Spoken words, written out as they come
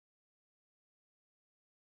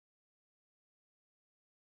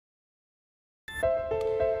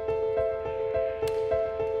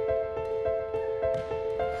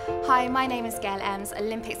Hi, my name is Gail Emms,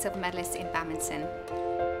 Olympic silver medalist in badminton.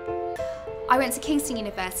 I went to Kingston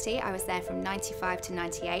University. I was there from 95 to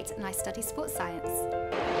 98 and I studied sports science.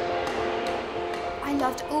 I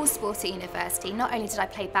loved all sport at university. Not only did I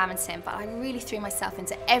play badminton, but I really threw myself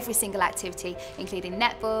into every single activity, including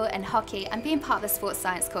netball and hockey, and being part of the sports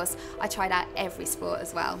science course, I tried out every sport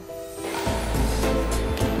as well.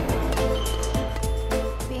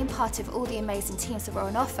 Being part of all the amazing teams that were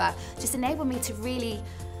on offer just enabled me to really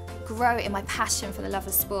grow in my passion for the love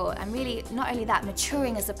of sport, and really, not only that,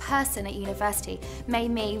 maturing as a person at university made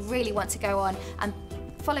me really want to go on and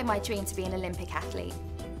follow my dream to be an Olympic athlete.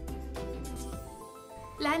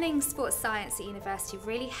 Learning sports science at university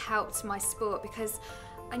really helped my sport because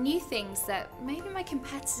I knew things that maybe my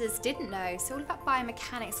competitors didn't know. So all about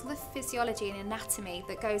biomechanics, all the physiology and anatomy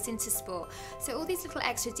that goes into sport. So all these little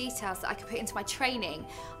extra details that I could put into my training,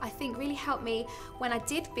 I think really helped me when I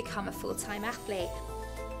did become a full-time athlete.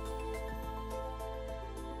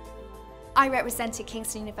 I represented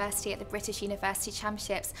Kingston University at the British University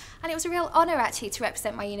Championships, and it was a real honour actually to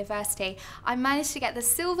represent my university. I managed to get the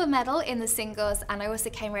silver medal in the singles, and I also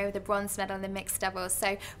came away with the bronze medal in the mixed doubles,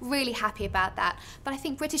 so really happy about that. But I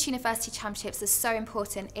think British University Championships are so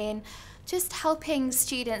important in just helping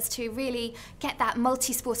students to really get that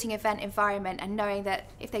multi-sporting event environment, and knowing that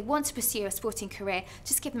if they want to pursue a sporting career,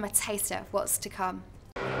 just give them a taster of what's to come.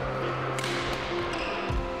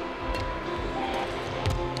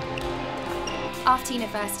 After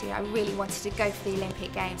university, I really wanted to go for the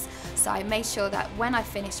Olympic Games, so I made sure that when I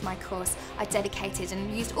finished my course, I dedicated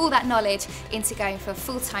and used all that knowledge into going for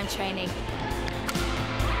full-time training.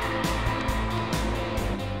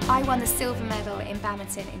 I won the silver medal in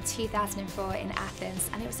badminton in 2004 in Athens,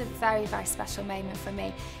 and it was a very, very special moment for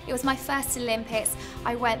me. It was my first Olympics.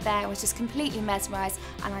 I went there and was just completely mesmerised,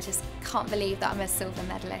 and I just can't believe that I'm a silver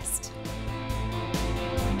medalist.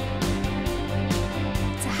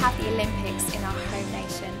 Have the Olympics in our home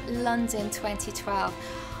nation, London 2012.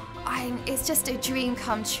 It's just a dream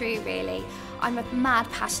come true, really. I'm a mad,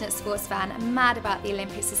 passionate sports fan. I'm mad about the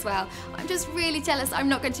Olympics as well. I'm just really jealous I'm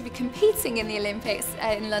not going to be competing in the Olympics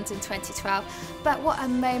in London 2012. But what a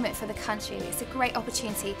moment for the country. It's a great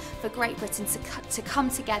opportunity for Great Britain to come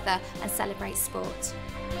together and celebrate sport.